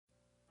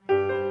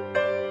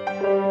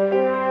As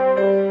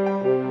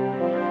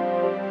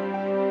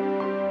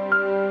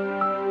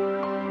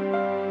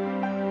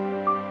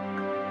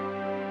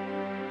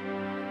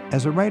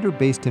a writer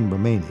based in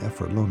Romania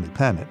for Lonely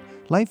Planet,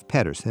 Leif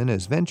Pettersen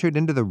has ventured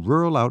into the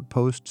rural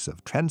outposts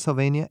of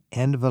Transylvania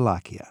and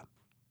Wallachia.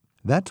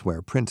 That's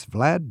where Prince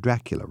Vlad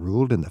Dracula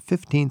ruled in the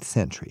 15th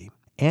century,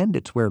 and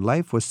it's where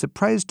Leif was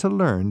surprised to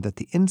learn that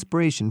the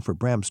inspiration for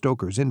Bram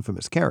Stoker's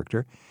infamous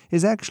character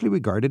is actually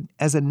regarded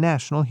as a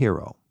national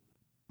hero.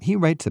 He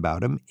writes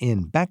about him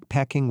in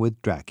Backpacking with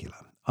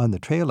Dracula, on the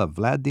trail of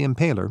Vlad the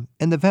Impaler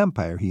and the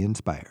vampire he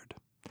inspired.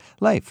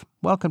 Leif,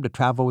 welcome to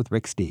Travel with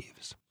Rick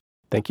Steves.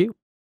 Thank you.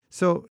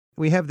 So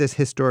we have this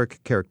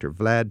historic character,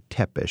 Vlad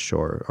Tepes,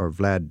 or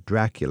Vlad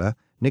Dracula,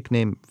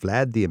 nicknamed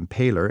Vlad the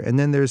Impaler, and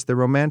then there's the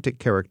romantic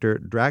character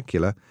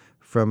Dracula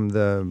from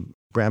the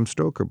Bram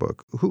Stoker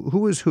book.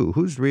 Who is who?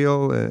 Who's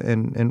real,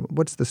 and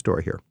what's the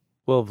story here?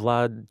 Well,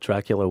 Vlad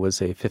Dracula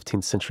was a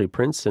 15th century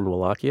prince in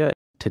Wallachia,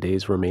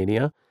 today's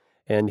Romania,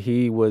 and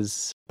he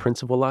was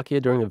Prince of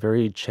Wallachia during a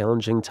very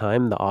challenging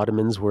time. The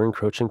Ottomans were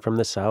encroaching from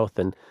the south,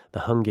 and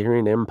the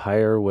Hungarian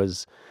Empire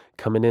was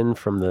coming in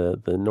from the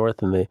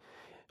north and the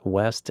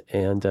west,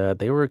 and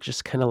they were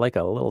just kind of like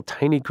a little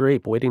tiny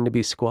grape waiting to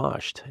be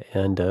squashed.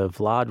 And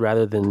Vlad,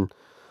 rather than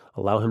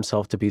allow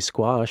himself to be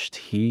squashed,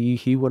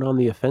 he went on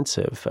the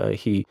offensive.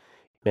 He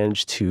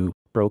managed to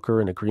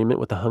broker an agreement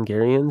with the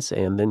Hungarians,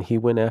 and then he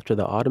went after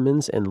the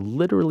Ottomans and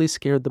literally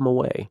scared them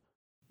away.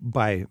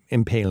 By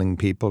impaling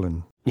people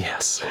and...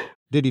 Yes.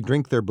 Did he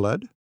drink their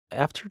blood?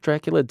 After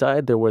Dracula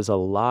died, there was a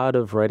lot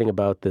of writing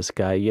about this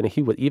guy. You know,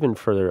 he was, even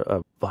for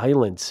a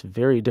violent,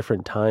 very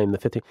different time, the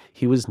 50s,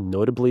 he was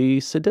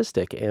notably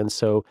sadistic. And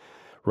so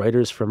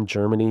writers from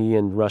Germany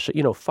and Russia,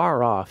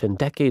 far off, and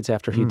decades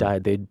after he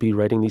died, they'd be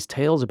writing these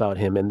tales about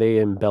him, and they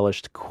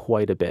embellished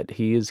quite a bit.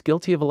 He is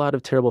guilty of a lot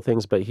of terrible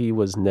things, but he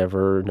was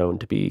never known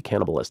to be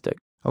cannibalistic.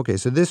 Okay,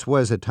 so this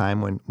was a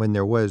time when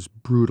there was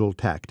brutal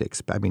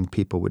tactics. I mean,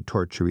 people would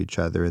torture each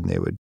other, and they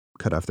would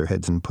cut off their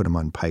heads and put them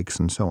on pikes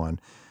and so on.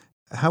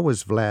 How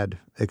was Vlad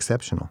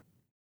exceptional?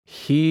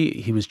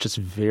 He was just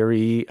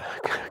very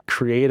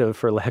creative,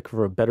 for lack of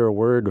a better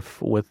word,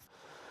 with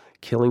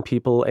killing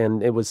people,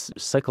 and it was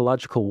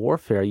psychological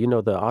warfare.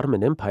 The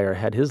Ottoman Empire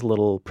had his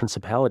little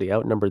principality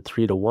outnumbered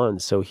 3-1,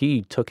 so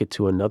he took it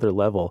to another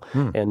level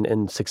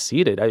and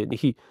succeeded.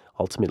 He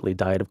ultimately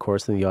died, of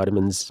course, and the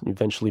Ottomans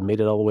eventually made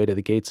it all the way to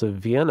the gates of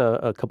Vienna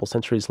a couple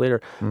centuries later.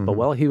 But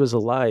while he was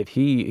alive,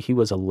 he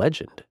was a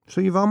legend.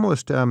 So you've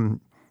almost...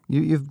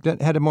 You've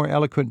had a more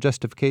eloquent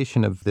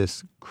justification of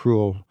this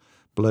cruel,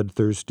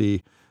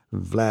 bloodthirsty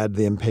Vlad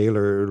the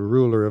Impaler,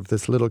 ruler of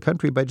this little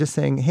country, by just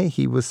saying, hey,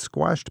 he was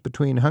squashed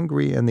between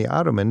Hungary and the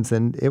Ottomans,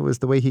 and it was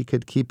the way he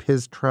could keep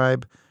his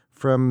tribe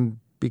from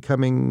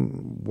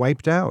becoming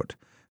wiped out.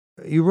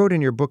 You wrote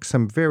in your book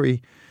some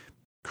very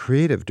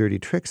creative, dirty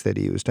tricks that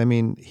he used. I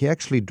mean, he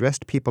actually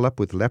dressed people up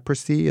with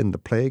leprosy and the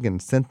plague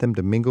and sent them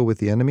to mingle with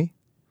the enemy?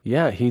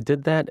 Yeah, he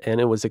did that,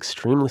 and it was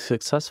extremely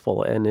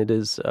successful, and it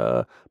is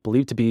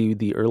believed to be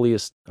the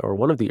earliest, or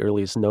one of the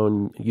earliest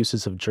known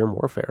uses of germ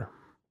warfare.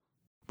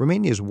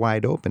 Romania is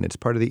wide open. It's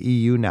part of the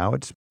EU now.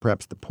 It's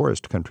perhaps the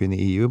poorest country in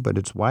the EU, but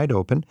it's wide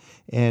open,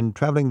 and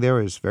traveling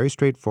there is very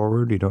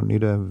straightforward. You don't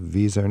need a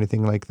visa or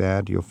anything like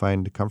that. You'll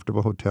find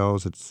comfortable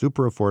hotels. It's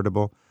super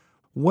affordable.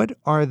 What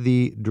are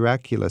the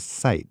Dracula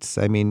sites?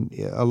 I mean,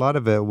 a lot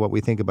of what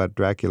we think about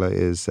Dracula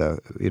is,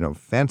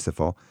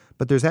 fanciful,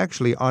 but there's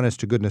actually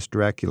honest-to-goodness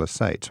Dracula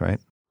sites, right?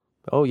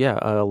 Oh, yeah.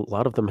 A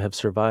lot of them have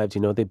survived.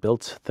 They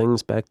built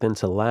things back then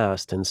to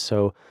last. And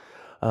so,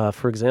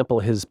 for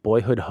example, his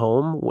boyhood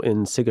home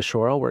in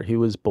Sighișoara, where he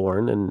was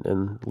born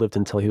and lived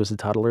until he was a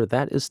toddler,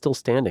 that is still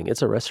standing.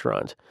 It's a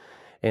restaurant.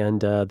 And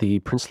the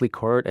princely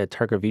court at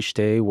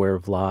Târgoviște, where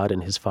Vlad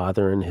and his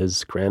father and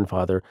his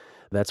grandfather,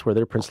 that's where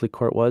their princely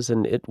court was.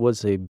 And it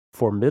was a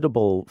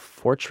formidable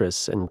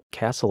fortress and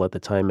castle at the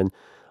time. And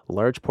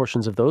large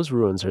portions of those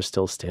ruins are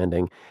still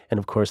standing. And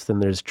of course, then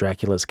there's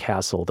Dracula's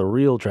castle, the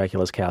real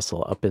Dracula's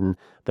castle, up in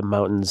the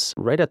mountains,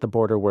 right at the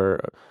border where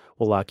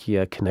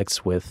Wallachia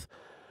connects with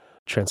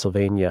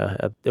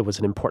Transylvania. It was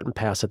an important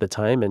pass at the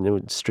time, and it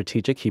was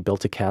strategic. He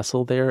built a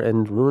castle there,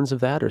 and ruins of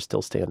that are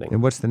still standing.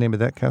 And what's the name of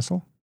that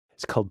castle?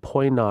 It's called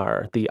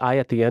Poinar. The I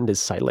at the end is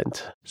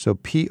silent. So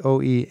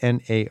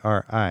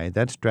Poenari,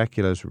 that's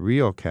Dracula's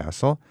real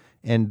castle.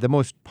 And the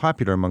most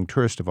popular among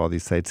tourists of all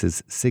these sites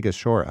is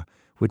Sighișoara,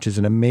 which is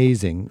an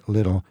amazing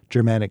little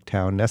Germanic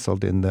town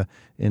nestled in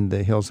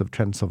the hills of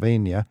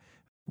Transylvania.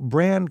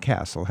 Bran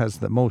Castle has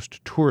the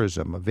most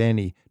tourism of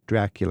any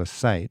Dracula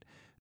site.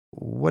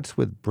 What's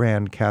with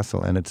Bran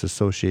Castle and its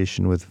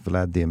association with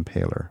Vlad the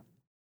Impaler?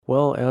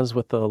 Well, as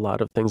with a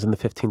lot of things in the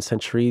 15th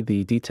century,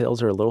 the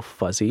details are a little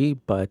fuzzy,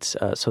 but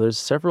so there's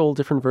several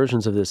different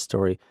versions of this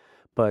story,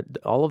 but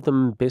all of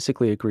them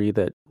basically agree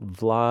that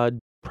Vlad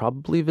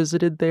probably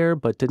visited there,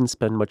 but didn't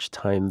spend much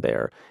time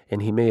there.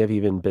 And he may have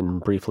even been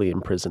briefly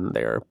imprisoned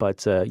there.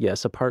 But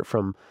yes, apart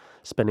from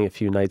spending a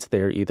few nights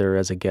there either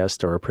as a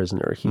guest or a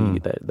prisoner.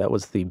 That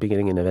was the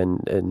beginning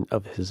and end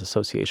of his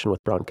association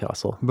with Bran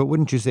Castle. But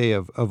wouldn't you say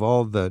of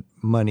all the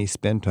money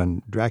spent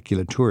on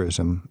Dracula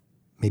tourism,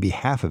 maybe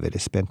half of it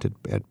is spent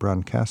at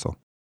Bran Castle?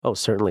 Oh,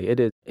 certainly. It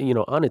is,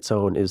 on its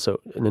own is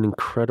an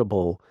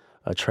incredible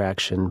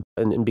attraction.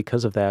 And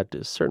because of that,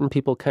 certain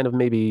people kind of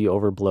maybe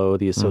overblow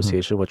the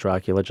association with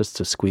Dracula just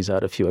to squeeze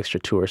out a few extra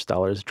tourist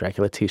dollars,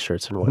 Dracula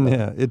t-shirts and whatnot.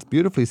 Yeah, it's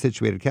beautifully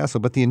situated castle,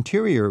 but the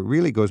interior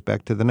really goes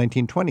back to the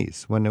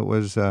 1920s when it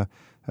was a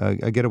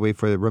getaway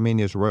for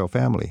Romania's royal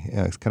family.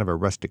 It's kind of a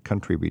rustic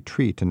country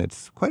retreat, and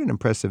it's quite an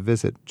impressive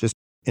visit just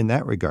in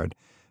that regard.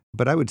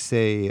 But I would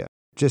say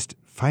just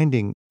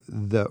finding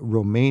the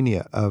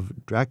Romania of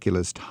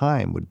Dracula's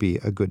time would be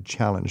a good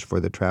challenge for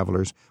the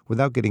travelers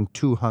without getting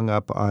too hung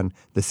up on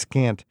the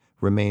scant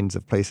remains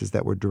of places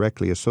that were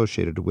directly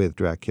associated with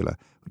Dracula.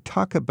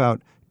 Talk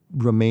about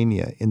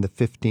Romania in the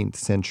 15th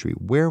century.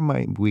 Where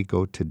might we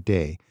go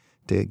today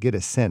to get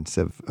a sense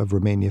of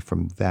Romania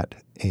from that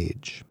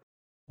age?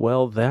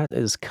 Well, that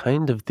is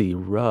kind of the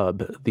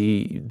rub.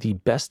 The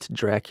best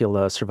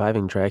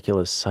surviving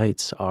Dracula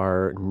sites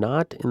are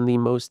not in the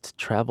most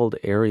traveled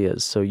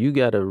areas. So you're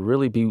going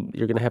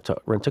to have to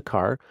rent a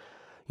car,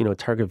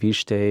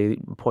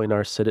 Targoviste,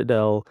 Poinar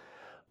Citadel.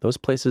 Those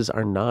places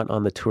are not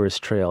on the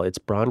tourist trail. It's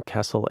Bran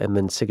Castle and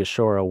then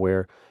Sigashora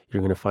where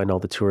you're going to find all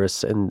the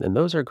tourists. And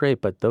those are great,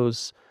 but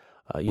those,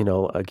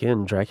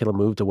 again, Dracula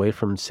moved away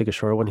from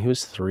Sigashora when he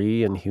was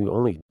 3, and he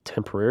only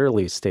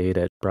temporarily stayed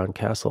at Bran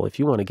Castle. If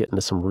you want to get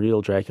into some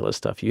real Dracula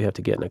stuff, you have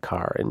to get in a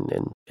car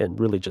and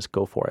really just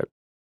go for it.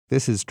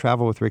 This is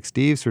Travel with Rick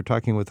Steves. We're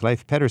talking with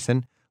Leif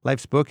Pettersen.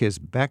 Leif's book is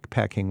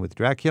Backpacking with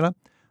Dracula,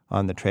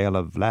 on the trail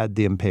of Vlad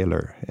the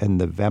Impaler and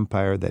the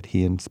vampire that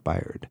he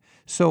inspired.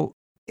 So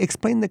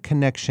explain the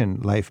connection,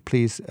 Leif,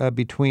 please,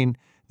 between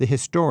the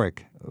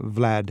historic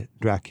Vlad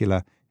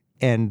Dracula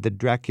and the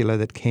Dracula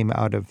that came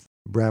out of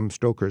Bram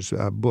Stoker's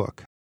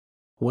book.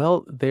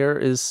 Well, there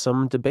is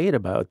some debate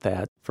about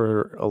that.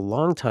 For a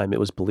long time, it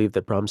was believed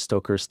that Bram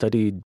Stoker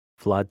studied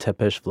Vlad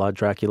Tepes, Vlad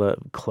Dracula,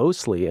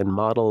 closely and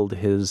modeled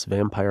his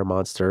vampire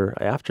monster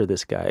after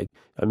this guy.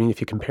 I mean,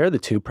 if you compare the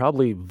two,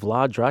 probably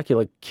Vlad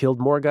Dracula killed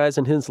more guys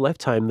in his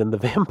lifetime than the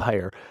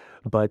vampire.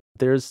 But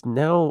there's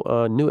now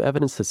new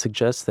evidence that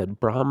suggests that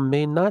Bram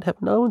may not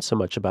have known so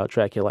much about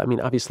Dracula. I mean,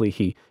 obviously,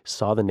 he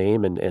saw the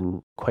name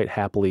and quite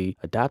happily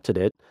adopted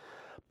it.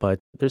 But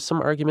there's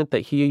some argument that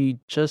he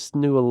just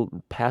knew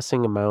a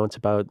passing amount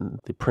about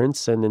the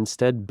prince and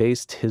instead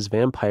based his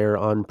vampire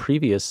on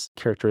previous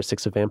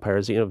characteristics of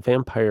vampires.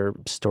 Vampire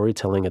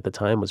storytelling at the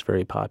time was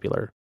very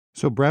popular.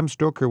 So Bram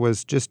Stoker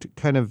was just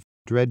kind of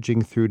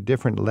dredging through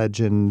different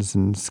legends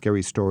and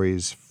scary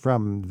stories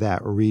from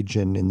that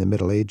region in the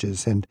Middle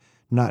Ages and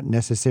not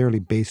necessarily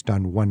based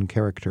on one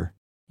character.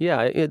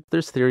 Yeah,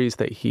 there's theories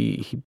that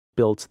he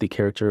built the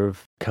character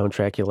of Count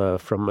Dracula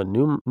from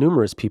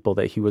numerous people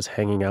that he was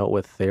hanging out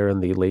with there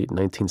in the late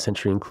 19th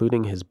century,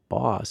 including his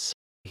boss.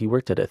 He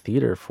worked at a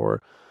theater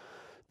for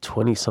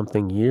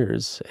 20-something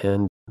years,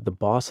 and the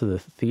boss of the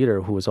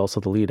theater, who was also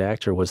the lead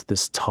actor, was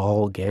this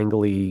tall,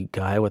 gangly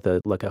guy with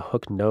a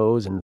hooked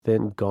nose and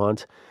thin,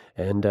 gaunt,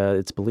 and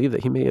it's believed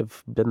that he may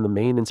have been the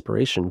main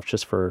inspiration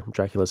just for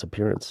Dracula's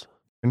appearance.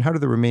 And how do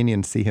the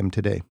Romanians see him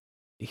today?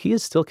 He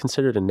is still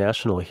considered a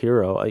national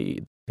hero.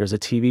 There's a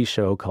TV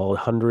show called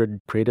 100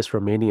 Greatest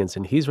Romanians,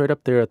 and he's right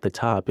up there at the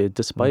top.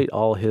 Despite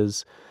all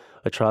his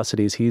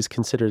atrocities, he's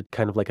considered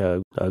kind of like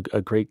a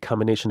great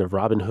combination of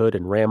Robin Hood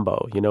and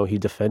Rambo. He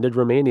defended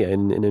Romania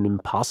in an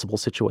impossible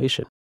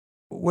situation.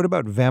 What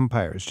about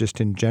vampires, just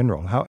in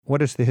general?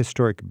 What is the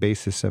historic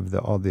basis of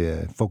all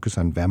the focus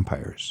on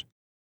vampires?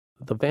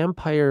 The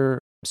vampire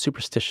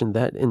superstition,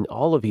 that in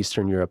all of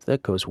Eastern Europe,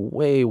 that goes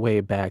way, way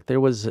back. There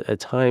was a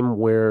time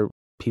where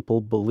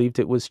people believed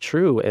it was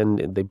true,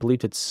 and they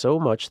believed it so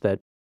much that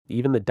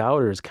even the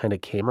doubters kind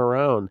of came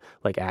around,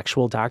 like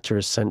actual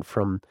doctors sent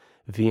from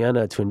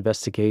Vienna to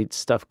investigate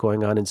stuff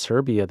going on in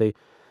Serbia.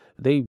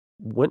 They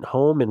went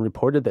home and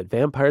reported that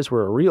vampires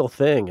were a real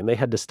thing, and they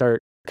had to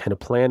start kind of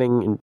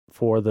planning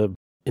for the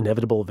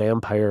inevitable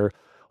vampire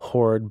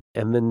horde.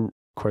 And then,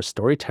 of course,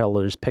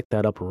 storytellers picked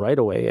that up right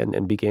away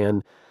and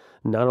began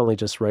not only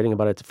just writing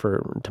about it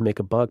to make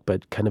a buck,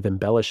 but kind of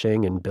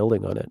embellishing and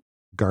building on it.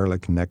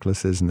 Garlic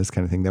necklaces and this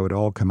kind of thing, that would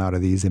all come out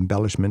of these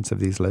embellishments of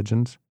these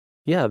legends?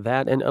 Yeah,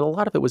 that, and a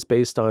lot of it was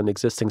based on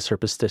existing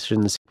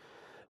superstitions.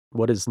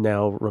 What is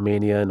now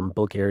Romania and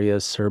Bulgaria,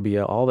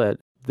 Serbia, all that,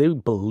 they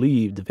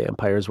believed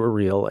vampires were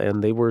real,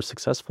 and they were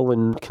successful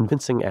in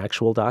convincing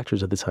actual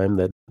doctors at the time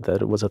that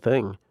it was a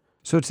thing.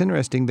 So it's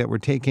interesting that we're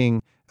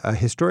taking a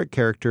historic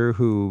character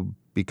who,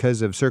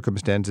 because of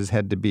circumstances,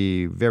 had to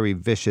be very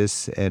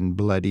vicious and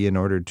bloody in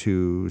order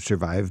to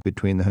survive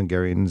between the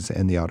Hungarians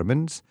and the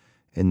Ottomans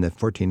in the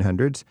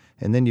 1400s.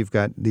 And then you've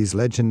got these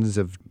legends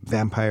of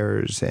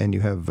vampires, and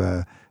you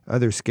have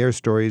other scare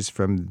stories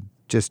from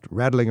just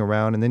rattling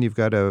around. And then you've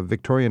got a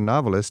Victorian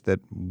novelist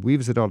that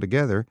weaves it all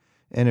together,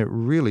 and it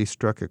really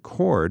struck a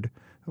chord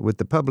with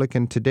the public.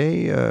 And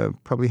today,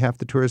 probably half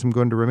the tourism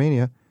going to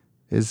Romania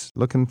is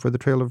looking for the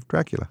trail of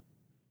Dracula.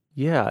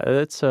 Yeah,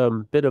 it's a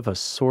bit of a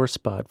sore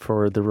spot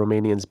for the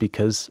Romanians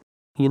because,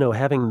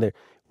 having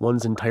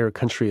one's entire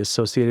country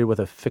associated with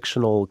a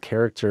fictional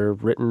character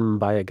written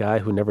by a guy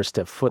who never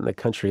stepped foot in the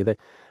country,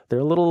 they're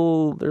a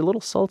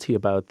little salty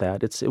about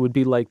that. It would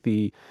be like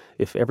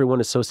if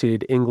everyone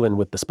associated England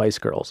with the Spice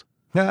Girls.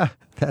 Ah,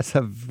 that's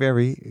a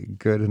very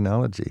good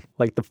analogy.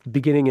 Like the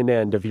beginning and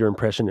end of your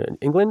impression in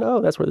England,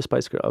 oh, that's where the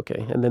Spice Girl.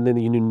 Okay, and then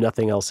you knew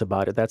nothing else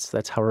about it.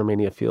 That's how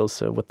Romania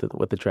feels with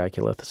the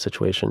Dracula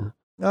situation.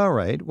 All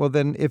right. Well,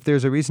 then, if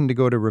there's a reason to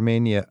go to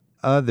Romania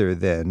other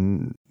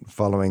than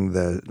following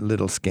the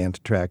little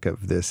scant track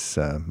of this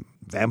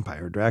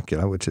vampire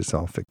Dracula, which is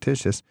all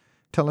fictitious,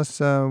 tell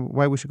us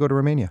why we should go to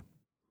Romania.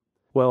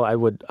 Well, I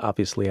would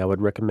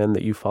recommend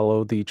that you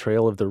follow the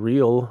trail of the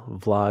real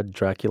Vlad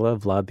Dracula,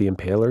 Vlad the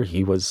Impaler.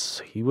 He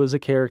was a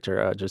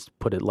character, just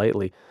put it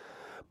lightly.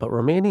 But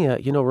Romania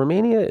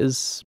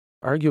is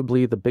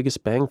arguably the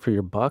biggest bang for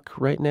your buck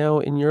right now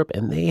in Europe,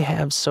 and they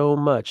have so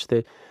much.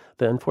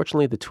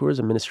 Unfortunately, the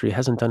tourism ministry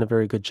hasn't done a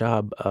very good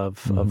job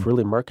of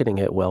really marketing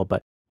it well.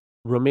 But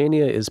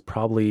Romania is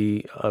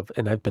probably,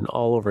 and I've been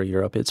all over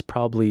Europe, it's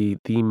probably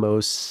the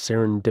most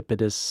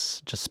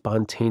serendipitous, just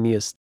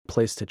spontaneous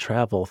place to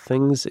travel.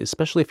 Things,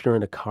 especially if you're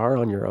in a car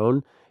on your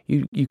own,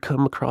 you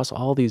come across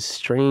all these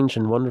strange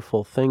and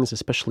wonderful things,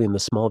 especially in the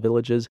small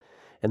villages.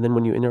 And then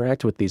when you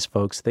interact with these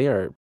folks, they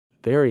are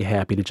very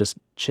happy to just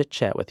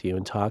chit-chat with you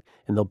and talk,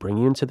 and they'll bring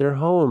you into their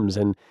homes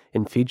and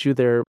feed you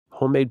their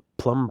homemade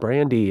plum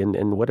brandy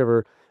and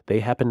whatever they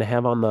happen to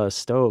have on the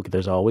stove.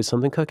 There's always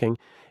something cooking,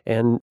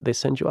 and they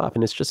send you off,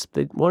 and it's just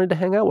they wanted to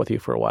hang out with you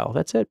for a while.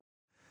 That's it.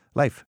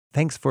 Leif,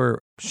 thanks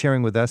for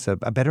sharing with us a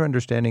better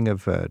understanding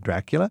of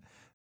Dracula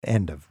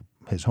and of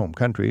his home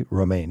country,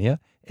 Romania,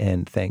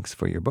 and thanks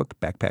for your book,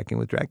 Backpacking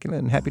with Dracula,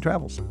 and happy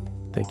travels.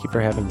 Thank you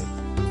for having me.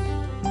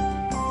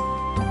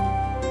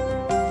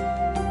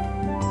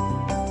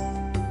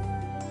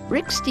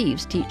 Rick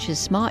Steves teaches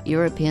smart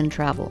European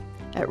travel.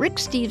 At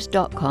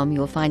ricksteves.com,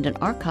 you'll find an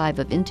archive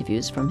of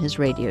interviews from his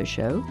radio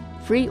show,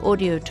 free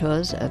audio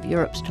tours of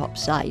Europe's top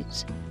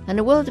sites, and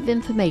a world of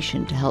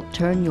information to help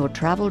turn your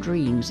travel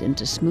dreams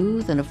into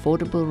smooth and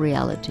affordable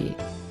reality.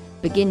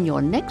 Begin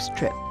your next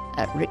trip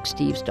at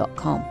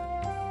ricksteves.com.